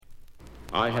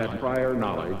I had prior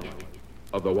knowledge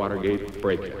of the Watergate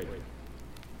break-in.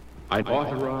 I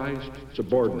authorized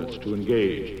subordinates to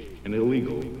engage in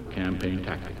illegal campaign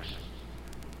tactics.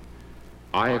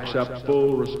 I accept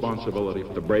full responsibility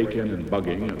for the break-in and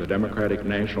bugging of the Democratic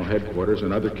National Headquarters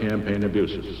and other campaign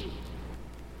abuses.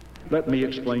 Let me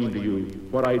explain to you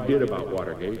what I did about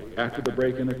Watergate after the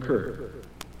break-in occurred.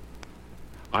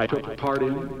 I took part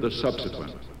in the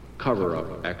subsequent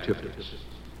cover-up activities.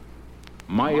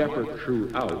 My effort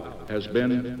throughout has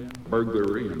been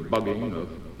burglary and bugging of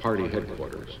party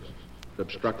headquarters,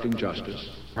 obstructing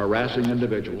justice, harassing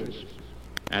individuals,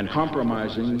 and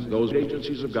compromising those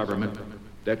agencies of government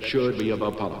that should be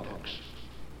above politics.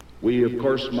 We, of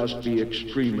course, must be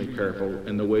extremely careful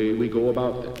in the way we go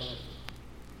about this.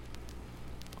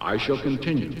 I shall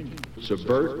continue to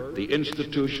subvert the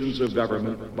institutions of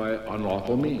government by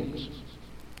unlawful means.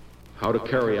 How to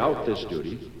carry out this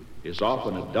duty is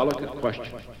often a delicate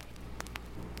question.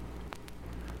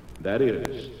 That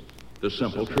is the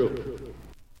simple truth.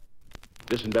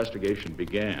 This investigation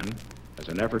began as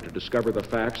an effort to discover the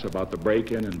facts about the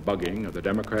break-in and bugging of the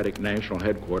Democratic National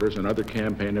Headquarters and other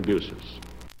campaign abuses.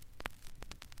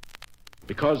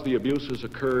 Because the abuses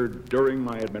occurred during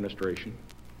my administration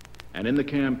and in the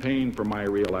campaign for my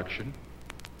re-election,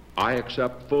 I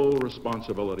accept full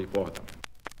responsibility for them.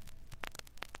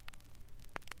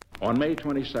 On May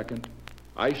 22nd,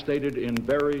 I stated in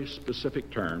very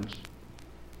specific terms,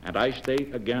 and I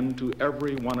state again to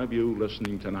every one of you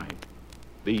listening tonight,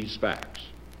 these facts.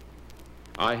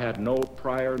 I had no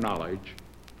prior knowledge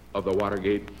of the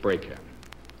Watergate break-in.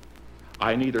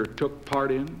 I neither took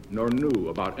part in nor knew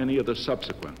about any of the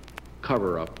subsequent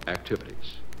cover-up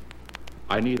activities.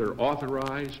 I neither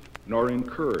authorized nor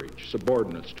encouraged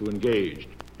subordinates to engage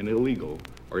in illegal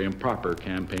or improper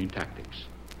campaign tactics.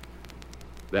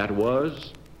 That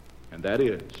was, and that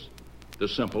is, the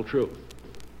simple truth.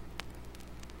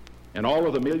 In all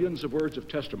of the millions of words of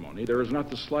testimony, there is not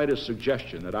the slightest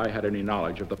suggestion that I had any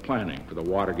knowledge of the planning for the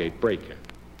Watergate break-in.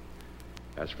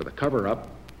 As for the cover-up,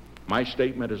 my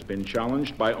statement has been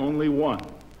challenged by only one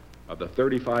of the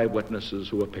 35 witnesses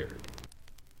who appeared.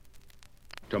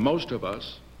 To most of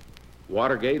us,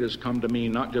 Watergate has come to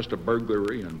mean not just a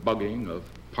burglary and bugging of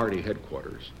party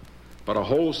headquarters, but a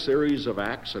whole series of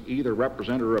acts that either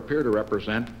represent or appear to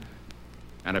represent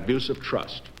an abuse of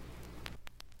trust.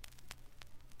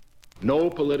 No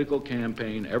political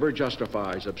campaign ever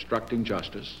justifies obstructing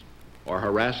justice or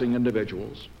harassing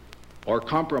individuals or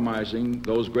compromising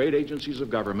those great agencies of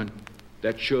government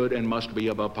that should and must be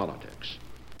above politics.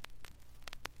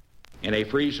 In a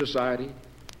free society,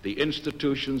 the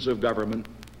institutions of government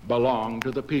belong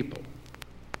to the people.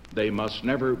 They must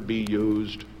never be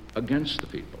used against the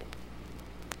people.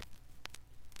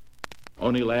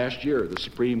 Only last year, the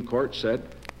Supreme Court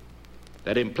said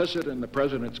that implicit in the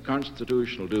President's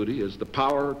constitutional duty is the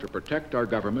power to protect our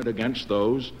government against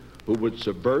those who would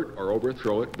subvert or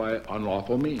overthrow it by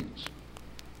unlawful means.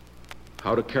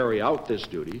 How to carry out this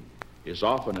duty is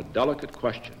often a delicate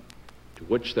question to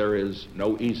which there is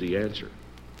no easy answer.